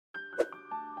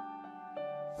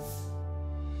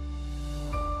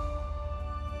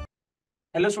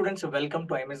Hello students, welcome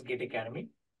to IMS Gate Academy.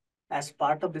 As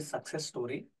part of this success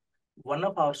story, one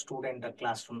of our student, a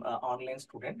classroom online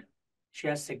student, she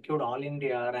has secured All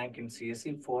India rank in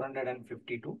CSE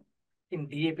 452, in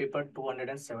DA paper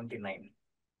 279.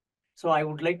 So I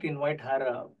would like to invite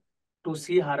her to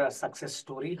see her success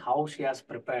story, how she has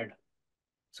prepared.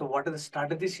 So what are the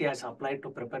strategies she has applied to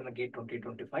prepare the GATE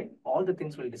 2025? All the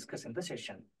things we'll discuss in the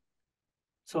session.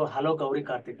 So hello Gauri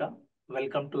Karthika,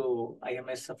 welcome to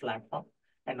IMS platform.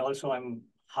 And also I'm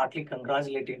heartily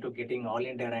congratulating to getting All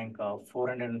India rank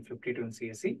 452 in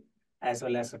CSE as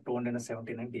well as a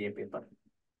 279 DA paper.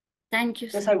 Thank you,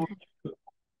 Yes, sir. I would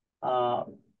uh,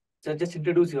 just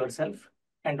introduce yourself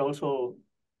and also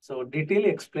so detail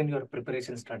explain your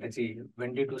preparation strategy.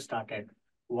 When did you started?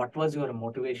 What was your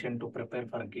motivation to prepare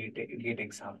for a GATE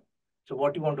exam? So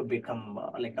what you want to become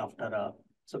like after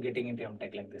so getting into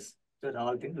MTech like this? So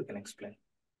all things you can explain.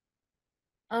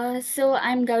 So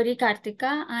I'm Gauri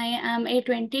Karthika. I am a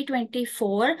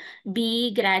 2024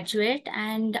 BE graduate,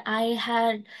 and I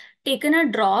had taken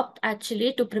a drop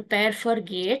actually to prepare for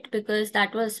GATE because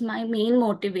that was my main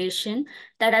motivation,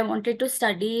 that I wanted to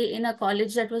study in a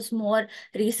college that was more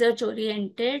research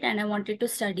oriented, and I wanted to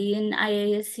study in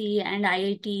IISc and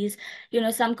IITs,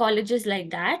 some colleges like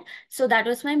that. So that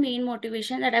was my main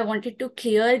motivation, that I wanted to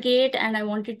clear GATE and I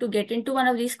wanted to get into one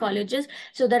of these colleges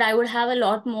so that I would have a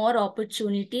lot more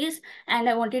opportunities. And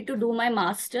I wanted to do my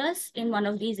master's in one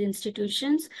of these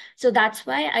institutions. So that's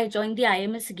why I joined the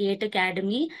IMS GATE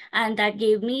Academy, and that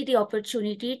gave me the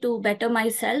opportunity to better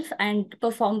myself and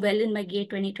perform well in my GATE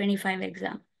 2025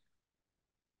 exam.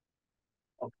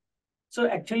 Okay. So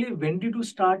actually, when did you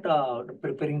start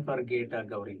preparing for GATE,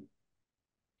 Gauri?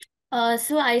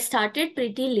 So I started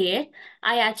pretty late.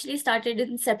 I actually started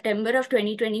in September of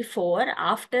 2024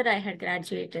 after I had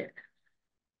graduated.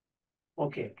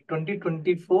 Okay,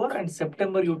 2024 and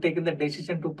September you taken the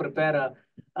decision to prepare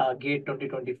a GATE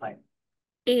 2025.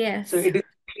 So Yes. it is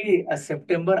really a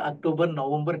September, October,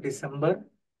 November, December,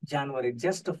 January,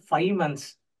 just 5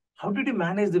 months. How did you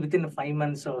manage within 5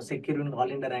 months of securing All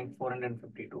India rank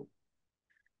 452?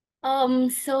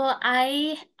 So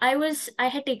I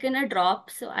had taken a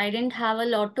drop, so I didn't have a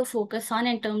lot to focus on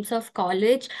in terms of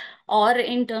college or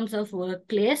in terms of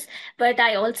workplace. But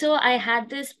I had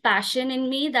this passion in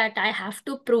me that I have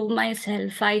to prove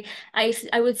myself. I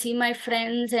would see my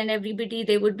friends and everybody,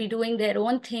 they would be doing their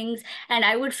own things, and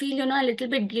I would feel, a little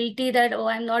bit guilty that, oh,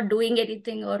 I'm not doing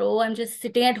anything, or oh, I'm just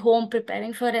sitting at home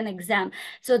preparing for an exam.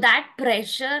 So that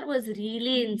pressure was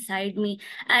really inside me,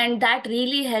 and that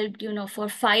really helped. For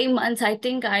 5 months, I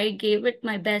think I gave it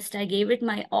my best, I gave it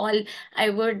my all. I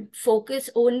would focus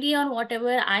only on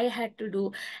whatever I had to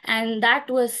do, and that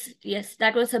was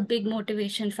a big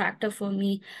motivation factor for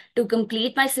me to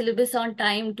complete my syllabus on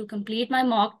time, to complete my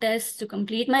mock tests, to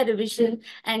complete my revision,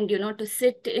 and to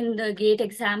sit in the GATE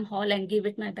exam hall and give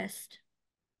it my best.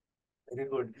 Very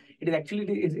good. It is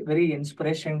actually is very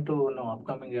inspiration to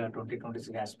upcoming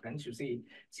 2026 aspirants. You see,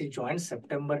 she joined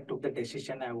September, took the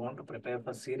decision I want to prepare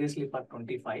for seriously for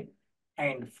 25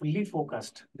 and fully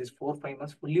focused. This 4 5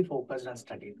 months fully focused and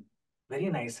studied. Very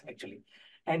nice actually.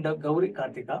 And Gauri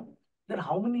Karthika, then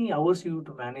how many hours you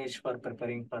to manage for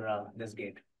preparing for this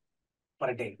gate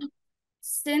per day?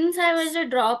 Since I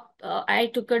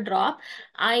took a drop,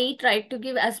 I tried to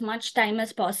give as much time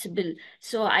as possible.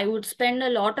 So I would spend a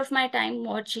lot of my time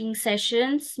watching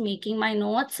sessions, making my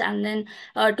notes, and then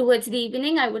towards the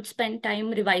evening, I would spend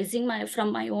time revising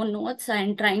from my own notes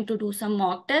and trying to do some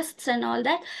mock tests and all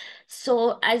that.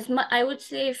 So I would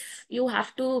say, if you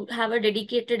have to have a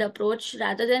dedicated approach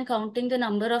rather than counting the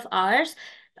number of hours,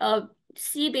 uh,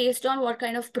 see based on what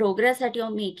kind of progress that you're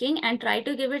making and try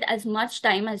to give it as much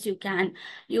time as you can.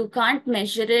 You can't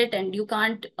measure it, and you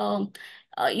can't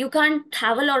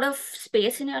have a lot of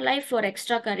space in your life for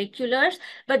extracurriculars,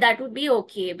 but that would be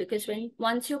okay, because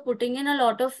once you're putting in a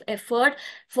lot of effort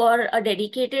for a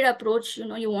dedicated approach,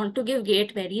 you want to give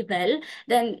GATE very well,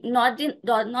 then not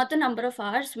the number of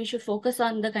hours. We should focus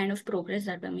on the kind of progress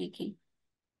that we're making.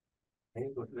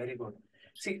 Very good, very good.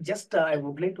 See, just I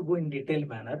would like to go in detailed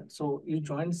manner. So you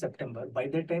joined September. By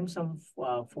that time, some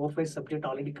 4 5 subject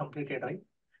already completed, right?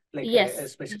 Like Yes,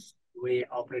 especially yes. way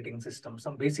operating system,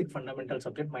 some basic fundamental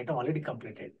subject might have already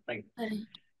completed, right? Correct.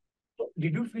 So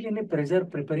did you feel any pressure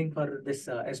preparing for this?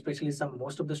 Especially some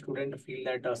most of the students feel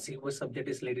that COS subject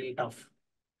is little tough.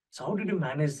 So how did you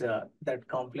manage that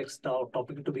complex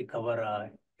topic to be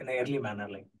covered in an early manner,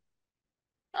 like?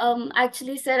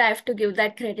 Actually, sir, I have to give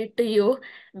that credit to you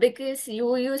because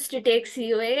you used to take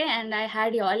COA and I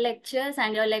had your lectures,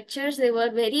 and your lectures, they were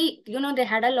very, they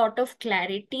had a lot of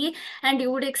clarity, and you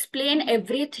would explain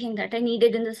everything that I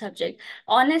needed in the subject.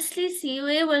 Honestly,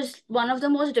 COA was one of the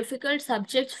most difficult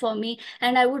subjects for me,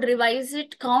 and I would revise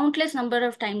it countless number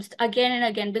of times again and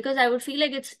again because I would feel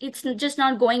like it's just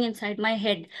not going inside my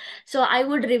head. So I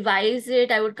would revise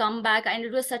it, I would come back, and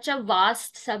it was such a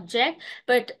vast subject,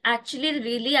 but actually,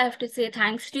 really, I have to say,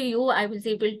 thanks to you, I was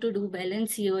able to do well in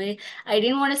COA. I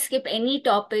didn't want to skip any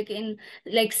topic in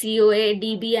like COA,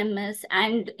 DBMS,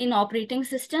 and in operating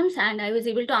systems, and I was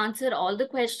able to answer all the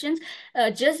questions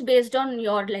just based on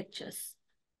your lectures.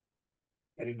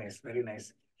 Very nice, very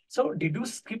nice. So, did you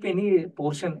skip any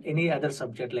portion, any other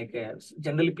subject? Like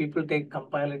generally, people take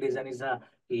compiler design is a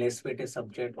less weighted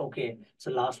subject. Okay,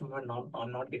 so last moment, now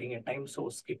I'm not getting a time, so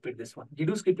skip it. This one. Did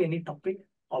you skip any topic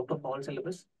out of all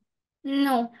syllabus?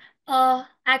 No,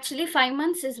 actually, 5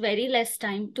 months is very less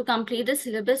time to complete the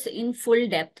syllabus in full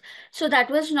depth. So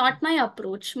that was not my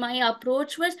approach. My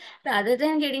approach was rather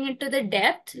than getting into the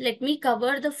depth, let me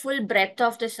cover the full breadth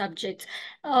of the subjects.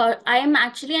 I am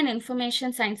actually an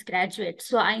information science graduate,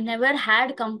 so I never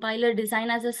had compiler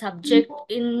design as a subject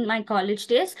in my college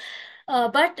days.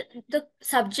 But the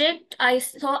subject I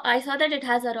saw that it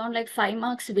has around like 5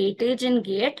 marks weightage in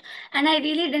GATE, and I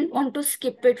really didn't want to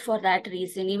skip it for that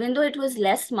reason. Even though it was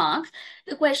less marks,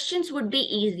 the questions would be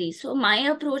easy. So my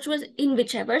approach was in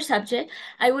whichever subject,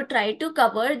 I would try to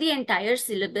cover the entire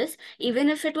syllabus, even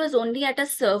if it was only at a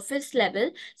surface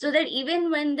level, so that even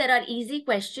when there are easy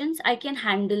questions, I can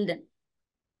handle them.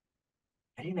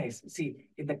 Very nice. See,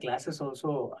 in the classes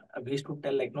also, we used to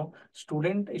tell like, no,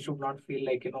 student should not feel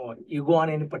like, you go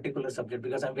on any particular subject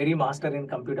because I'm very master in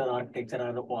computer architecture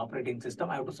or operating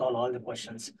system. I have to solve all the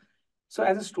questions. So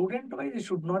as a student, wise, it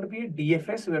should not be a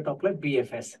DFS. We are talking like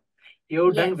BFS.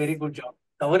 You've done very Yes. good job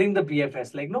covering the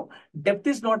BFS. Like, no, depth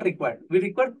is not required. We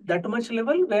require that much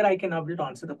level where I can able to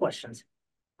answer the questions.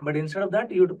 But instead of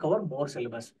that, you have to cover more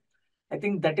syllabus. I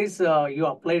think that is you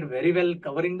applied very well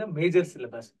covering the major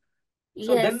syllabus.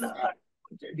 So then,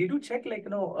 Yes. did you check like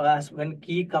as when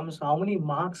key comes, how many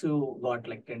marks you got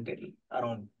like tentatively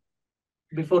around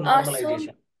before So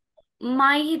normalization?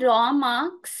 my raw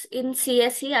marks in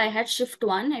CSE, I had shift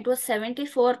one. It was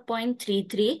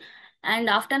 74.33. And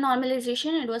after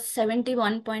normalization, it was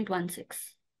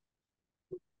 71.16.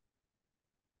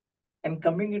 And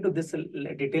coming into this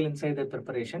detail inside the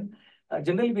preparation,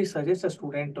 generally we suggest a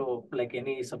student to like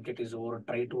any subject is over,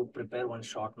 try to prepare one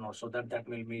short note so that that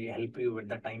will be help you with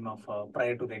the time of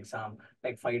prior to the exam,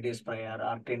 like 5 days prior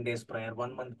or 10 days prior,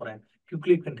 1 month prior.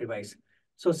 Quickly you can revise.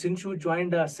 So since you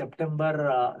joined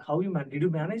September, how you did you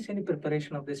manage any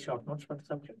preparation of these short notes for the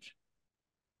subjects?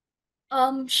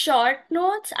 Short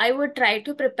notes, I would try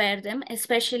to prepare them,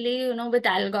 especially, with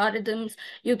algorithms.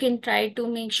 You can try to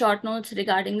make short notes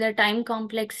regarding the time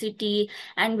complexity,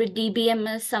 and with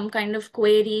DBMS, some kind of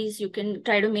queries, you can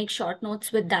try to make short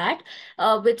notes with that.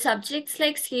 With subjects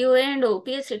like COA and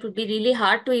OPS, it would be really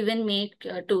hard to even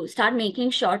to start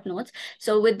making short notes.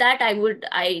 So with that,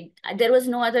 there was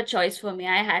no other choice for me.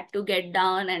 I had to get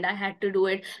down and I had to do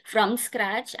it from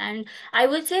scratch. And I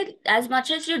would say as much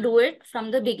as you do it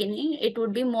from the beginning, it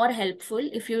would be more helpful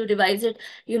if you revise it,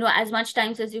 as much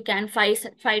times as you can, five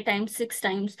times, 6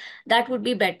 times. That would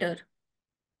be better.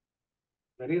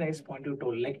 Very nice point you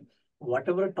told. Like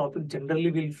whatever topic generally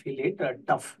will feel it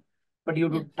tough, but you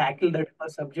Yeah. to tackle that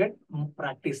subject,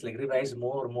 practice like revise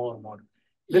more, more, more.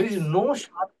 There is Yes. no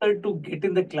shortcut to get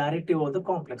in the clarity of the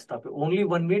complex topic. Only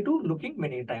one way to looking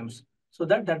many times so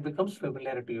that that becomes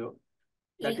familiar to you.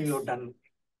 That you have Yes. done.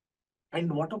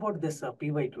 And what about this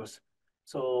PYQs?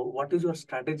 So what is your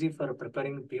strategy for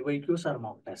preparing PYQs or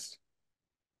mock tests?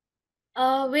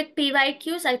 With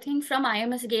PYQs, I think from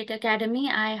IMS Gate Academy,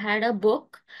 I had a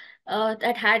book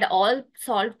that had all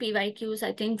solved PYQs,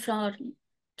 I think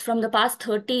from the past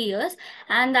 30 years,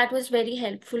 and that was very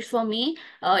helpful for me.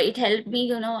 It helped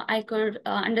me, I could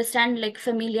understand like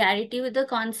familiarity with the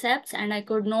concepts, and I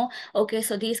could know, okay,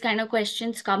 so these kind of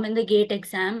questions come in the gate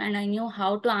exam, and I knew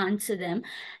how to answer them.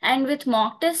 And with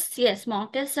mock tests, yes,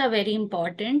 mock tests are very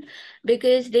important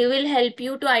because they will help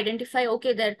you to identify,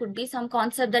 okay, there could be some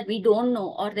concept that we don't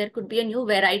know, or there could be a new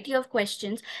variety of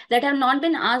questions that have not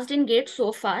been asked in gate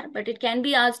so far, but it can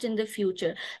be asked in the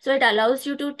future. So it allows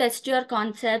you to test your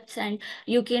concepts, and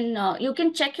you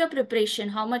can check your preparation,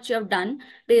 how much you have done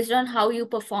based on how you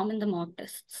perform in the mock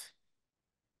tests.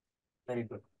 Very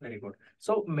good, very good.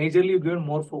 So majorly you given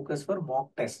more focus for mock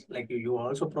tests. Like you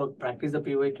also practice the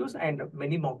PYQs and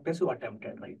many mock tests you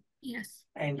attempted, right? Yes.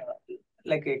 And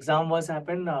like exam was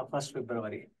happened 1st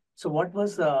February. So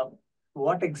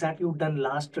what exactly you done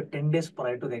last 10 days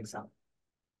prior to the exam?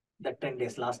 That 10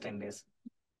 days, last 10 days.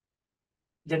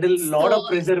 General lot So of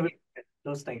pressure will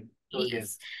those time, those days.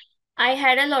 yes, I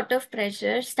had a lot of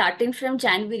pressure starting from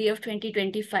January of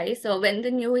 2025. So when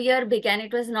the new year began,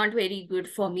 it was not very good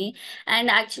for me. And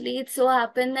actually, it so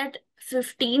happened that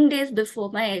 15 days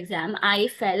before my exam, I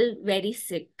fell very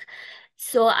sick.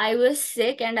 So I was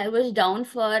sick and I was down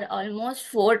for almost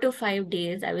 4 to 5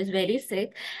 days. I was very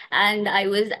sick and I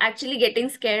was actually getting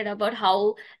scared about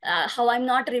how I'm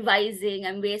not revising,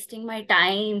 I'm wasting my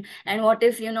time, and what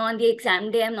if, on the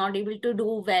exam day I'm not able to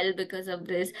do well because of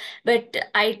this. But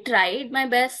I tried my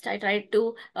best. I tried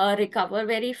to recover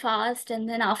very fast, and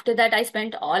then after that I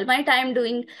spent all my time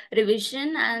doing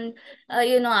revision. And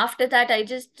after that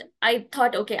I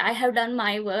thought, okay, I have done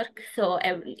my work, so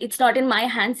it's not in my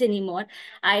hands anymore.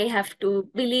 I have to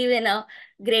believe in a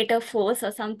greater force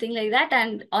or something like that.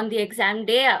 And on the exam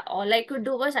day, all I could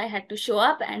do was I had to show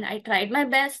up, and I tried my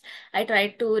best. I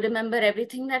tried to remember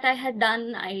everything that I had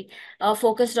done. I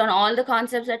focused on all the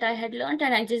concepts that I had learned,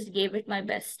 and I just gave it my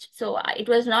best. So it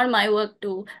was not my work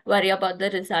to worry about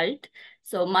the result.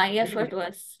 So my Very good. effort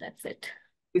was, that's it.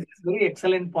 This is very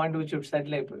excellent point which you've said.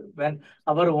 Like when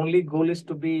our only goal is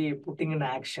to be putting in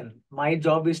action. My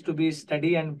job is to be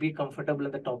study and be comfortable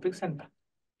in the topics and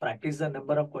practice the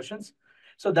number of questions.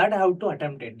 So that I have to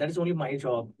attempt it. That is only my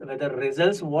job. Whether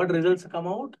results, what results come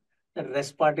out, the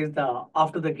rest part is the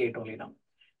after the gate only now.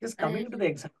 Just Uh, coming to the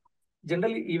exam.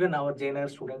 Generally, even our JNR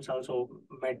students also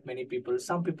met many people.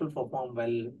 Some people perform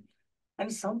well,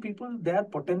 and some people they are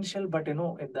potential, but in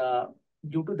the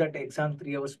due to that exam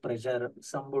 3 hours pressure,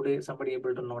 somebody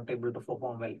able to not able to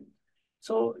perform well.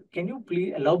 So can you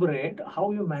please elaborate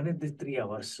how you manage these 3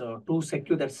 hours to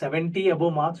secure that 70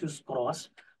 above marks you cross?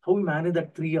 How you manage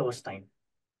that 3 hours time?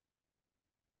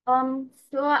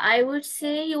 so I would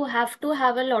say you have to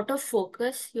have a lot of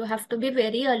focus. You have to be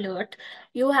very alert.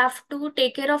 You have to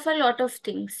take care of a lot of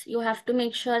things. You have to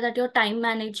make sure that your time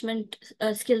management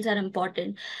skills are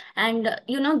important. And,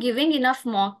 giving enough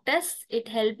mock tests, it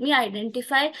helped me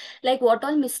identify like what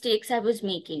all mistakes I was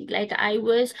making. Like I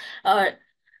was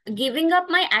giving up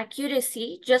my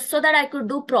accuracy just so that I could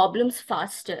do problems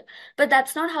faster. But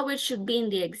that's not how it should be in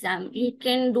the exam. You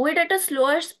can do it at a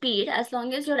slower speed as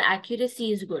long as your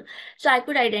accuracy is good. So I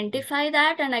could identify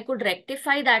that and I could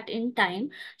rectify that in time.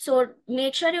 So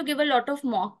make sure you give a lot of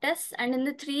mock tests, and in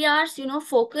the 3 hours,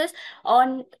 focus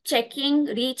on checking,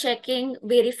 rechecking,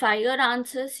 verify your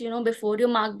answers, before you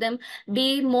mark them.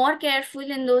 Be more careful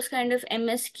in those kind of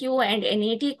MSQ and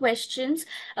NET questions,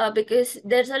 because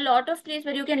there's a lot of place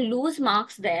where you can lose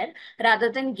marks there rather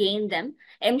than gain them.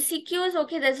 MCQs,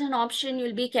 okay, there's an option,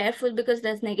 you'll be careful because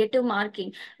there's negative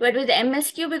marking. But with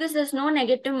MSQ, because there's no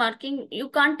negative marking, you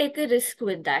can't take a risk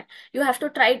with that. You have to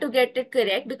try to get it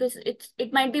correct because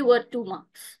it might be worth 2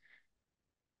 marks.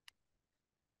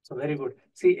 So very good.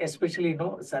 See, especially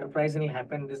surprisingly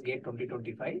happened this gate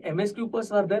 2025. MSQ pers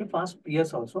are there fast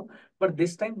PS also, but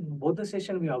this time both the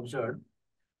session we observed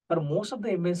for most of the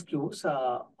MSQs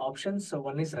options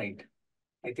one is right.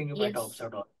 I think you might have Yes.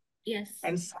 observed all. Yes.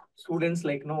 And some students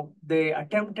like they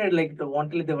attempted like the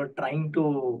wanted they were trying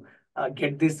to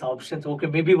get these options. Okay,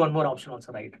 maybe one more option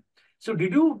also right. So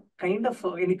did you kind of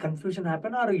any confusion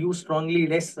happen, or you strongly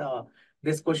less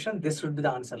this question this should be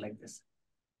the answer like this?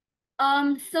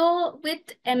 So with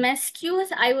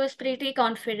MSQs, I was pretty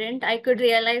confident. I could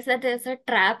realize that there's a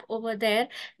trap over there.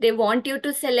 They want you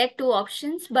to select two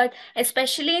options, but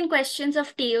especially in questions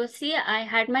of TOC, I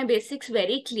had my basics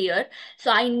very clear. So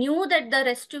I knew that the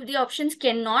rest of the options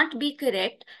cannot be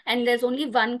correct, and there's only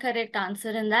one correct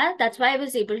answer in that. That's why I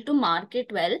was able to mark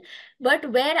it well.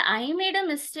 But where I made a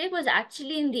mistake was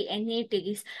actually in the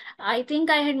NETs. I think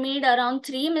I had made around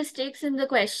 3 mistakes in the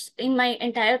question in my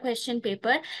entire question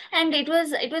paper, and it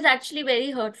was actually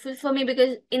very hurtful for me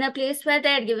because in a place where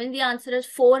they had given the answer as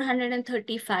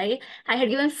 435, I had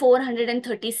given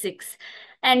 436.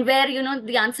 And where,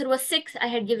 the answer was 6, I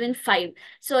had given 5.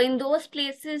 So in those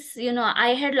places,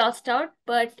 I had lost out.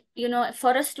 But,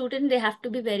 for a student, they have to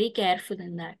be very careful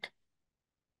in that.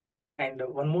 And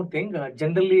one more thing,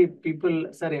 generally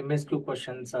people, sir, MSQ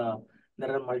questions,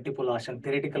 there are multiple options,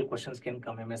 theoretical questions can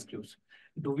come MSQs.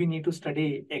 Do we need to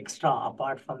study extra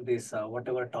apart from this,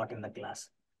 whatever taught in the class?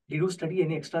 Did you study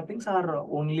any extra things or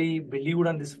only believed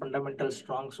on this fundamental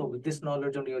strong? So with this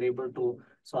knowledge only you're able to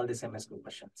solve this MSQ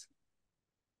questions.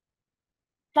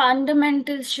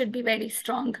 Fundamentals should be very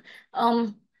strong.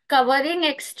 Covering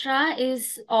extra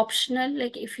is optional.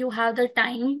 Like if you have the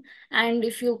time and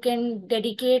if you can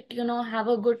dedicate, have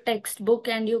a good textbook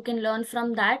and you can learn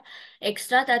from that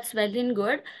extra, that's well and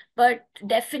good. But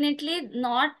definitely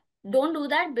not don't do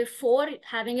that before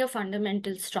having your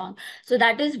fundamentals strong. So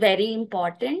that is very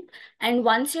important. And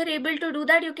once you're able to do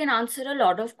that, you can answer a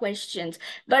lot of questions.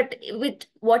 But with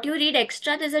what you read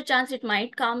extra, there's a chance it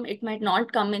might come, it might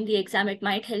not come in the exam, it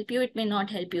might help you, it may not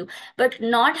help you. But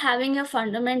not having your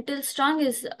fundamentals strong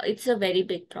it's a very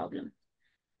big problem.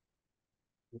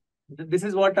 This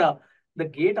is what the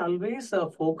gate always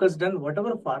focused on.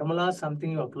 Whatever formula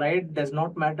something you applied does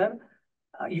not matter.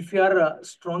 If you are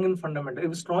strong in fundamental,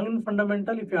 if strong in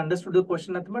fundamental, if you understood the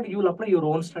question mathematics, you will apply your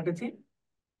own strategy.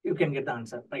 You can get the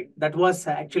answer, right? That was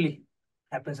actually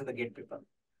happens in the gate paper.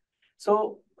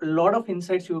 So a lot of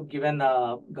insights you've given,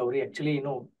 Gauri. Actually,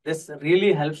 this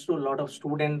really helps to a lot of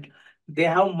student. They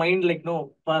have mind like,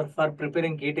 for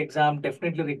preparing gate exam,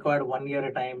 definitely required 1 year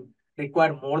a time,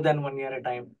 required more than 1 year a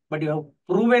time. But you have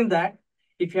proven that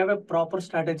if you have a proper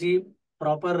strategy,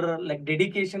 proper like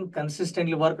dedication,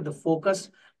 consistently work, the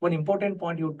focus. One important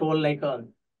point you told, like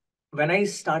when I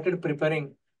started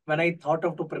preparing, when I thought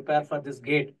of to prepare for this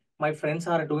gate, my friends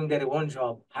are doing their own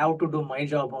job. I have to do my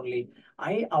job only.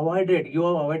 You have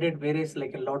avoided various,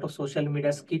 like a lot of social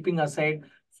medias, keeping aside,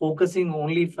 focusing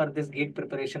only for this gate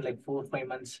preparation, like 4 or 5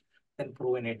 months, then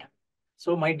proven it.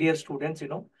 So, my dear students, if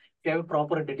you have a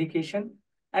proper dedication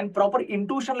and proper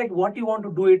intuition, like what you want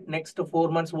to do it next 4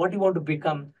 months, what you want to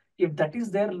become, if that is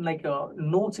there, like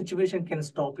no situation can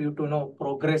stop you to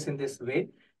progress in this way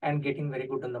and getting very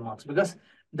good on the marks, because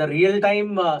the real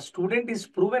time student is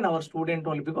proven our student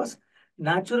only, because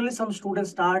naturally some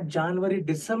students start January,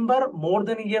 December, more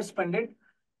than a year spend it.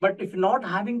 But if not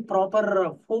having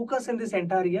proper focus in this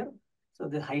entire year, so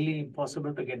it's highly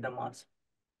impossible to get the marks.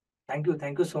 Thank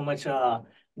you so much,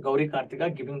 Gauri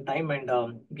Kartika, giving time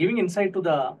and giving insight to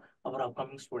our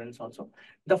upcoming students also.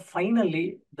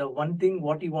 Finally, the one thing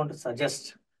what you want to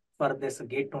suggest for this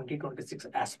GATE 2026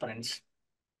 aspirants.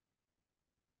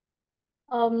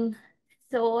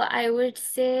 So I would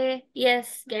say,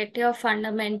 yes, get your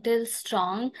fundamentals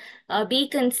strong. Be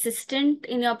consistent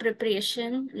in your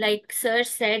preparation. Like Sir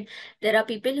said, there are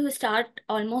people who start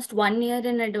almost 1 year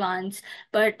in advance,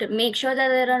 but make sure that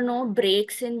there are no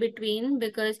breaks in between,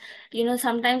 because,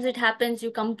 sometimes it happens,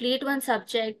 you complete one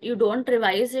subject, you don't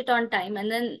revise it on time,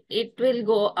 and then it will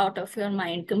go out of your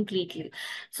mind completely.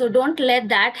 So don't let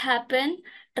that happen.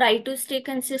 Try to stay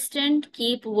consistent,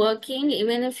 keep working.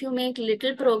 Even if you make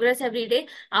little progress every day,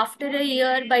 after a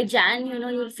year, by Jan,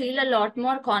 you'll feel a lot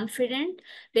more confident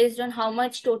based on how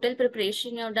much total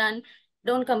preparation you've done.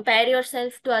 Don't compare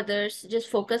yourself to others. Just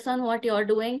focus on what you're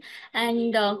doing,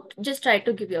 and just try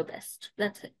to give your best.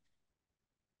 That's it.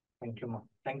 Thank you, ma'am.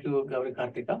 Thank you, Gauri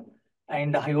Kartika.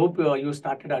 And I hope you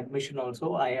started admission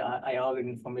also. I have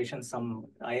information, some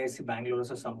IISc Bangalore,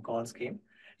 so some calls came.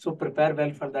 So prepare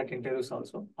well for that interviews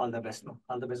also. All the best, no?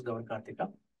 All the best, Gauri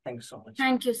Kartika. Thank you so much.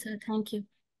 Thank you, sir. Thank you.